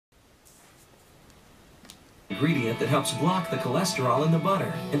ingredient that helps block the cholesterol in the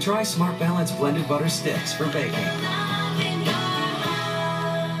butter. And try Smart Balance blended butter sticks for baking.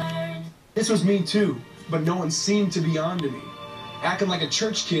 This was me too, but no one seemed to be on to me. Acting like a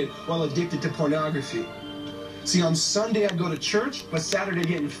church kid while addicted to pornography. See, on Sunday I'd go to church, but Saturday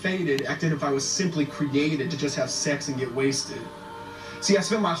getting faded, acting if I was simply created to just have sex and get wasted. See, I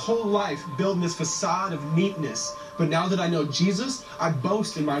spent my whole life building this facade of neatness, but now that I know Jesus, I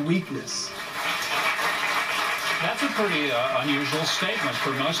boast in my weakness. That's a pretty unusual statement for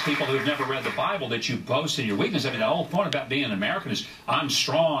most people who've never read the Bible, that you boast in your weakness. I mean, the whole point about being an American is I'm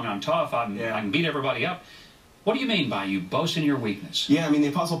strong, I'm tough, I can beat everybody up. What do you mean by you boast in your weakness? Yeah, I mean, the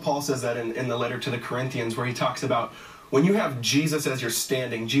Apostle Paul says that in the letter to the Corinthians, where he talks about when you have Jesus as your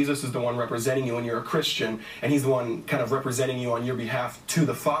standing, Jesus is the one representing you when you're a Christian, and he's the one kind of representing you on your behalf to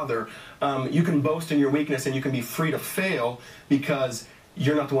the Father. You can boast in your weakness and you can be free to fail because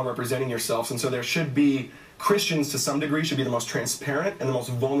you're not the one representing yourselves. And so there should be, Christians to some degree should be the most transparent and the most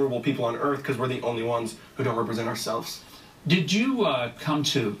vulnerable people on earth because we're the only ones who don't represent ourselves. Did you come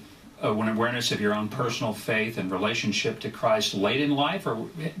to an awareness of your own personal faith and relationship to Christ late in life, or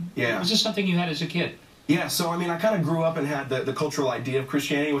was this something you had as a kid? Yeah, so I mean, I kind of grew up and had the cultural idea of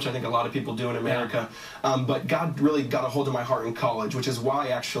Christianity, which I think a lot of people do in America. But God really got a hold of my heart in college, which is why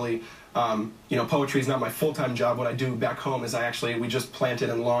actually, you know, poetry is not my full-time job. What I do back home is we just planted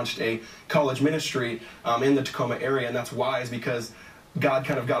and launched a college ministry in the Tacoma area, and that's why, is because God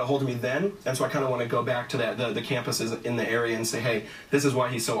kind of got a hold of me then, and so I kind of want to go back to the campuses in the area and say, hey, this is why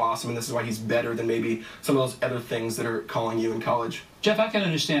he's so awesome, and this is why he's better than maybe some of those other things that are calling you in college. Jeff, I can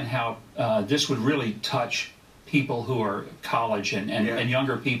understand how this would really touch people who are college and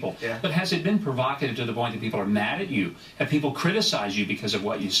younger people. Yeah. But has it been provocative to the point that people are mad at you? Have people criticized you because of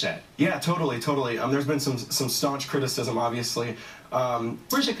what you said? Yeah, totally. There's been some staunch criticism, obviously.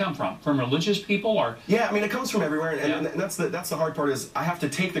 Where's it come from? From religious people, or? Yeah, I mean, it comes from everywhere, and that's the hard part, is I have to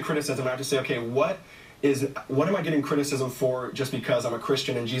take the criticism. I have to say, okay, what am I getting criticism for just because I'm a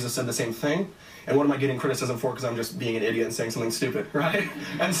Christian and Jesus said the same thing? And what am I getting criticism for because I'm just being an idiot and saying something stupid, right?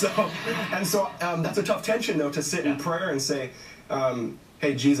 And so that's a tough tension, though, to sit in prayer and say,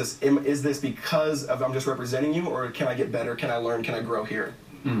 hey, Jesus, is this because I'm just representing you, or can I get better? Can I learn? Can I grow here?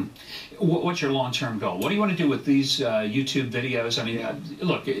 What's your long-term goal? What do you want to do with these YouTube videos? I mean,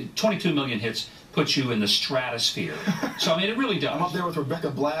 look, 22 million hits puts you in the stratosphere. So, I mean, it really does. I'm up there with Rebecca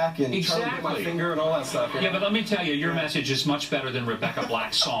Black and trying to get my finger and all that stuff. Yeah, but let me tell you, your message is much better than Rebecca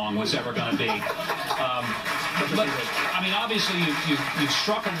Black's song was ever going to be. But, I mean, obviously, you've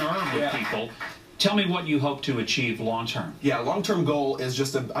struck a nerve with people. Tell me what you hope to achieve long-term. Yeah, long-term goal is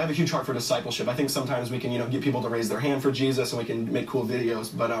just I have a huge heart for discipleship. I think sometimes we can, get people to raise their hand for Jesus and we can make cool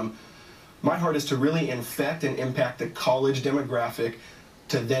videos, but my heart is to really infect and impact the college demographic,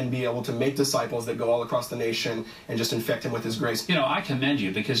 to then be able to make disciples that go all across the nation and just infect him with his grace. You know, I commend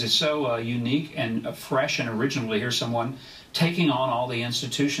you because it's so unique and fresh and original to hear someone taking on all the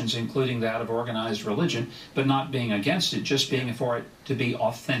institutions, including that of organized religion, but not being against it, just being for it to be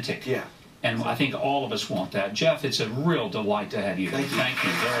authentic. Yeah. And I think all of us want that. Jeff, it's a real delight to have you. Thank you. Thank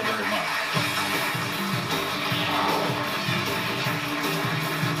you very, very much.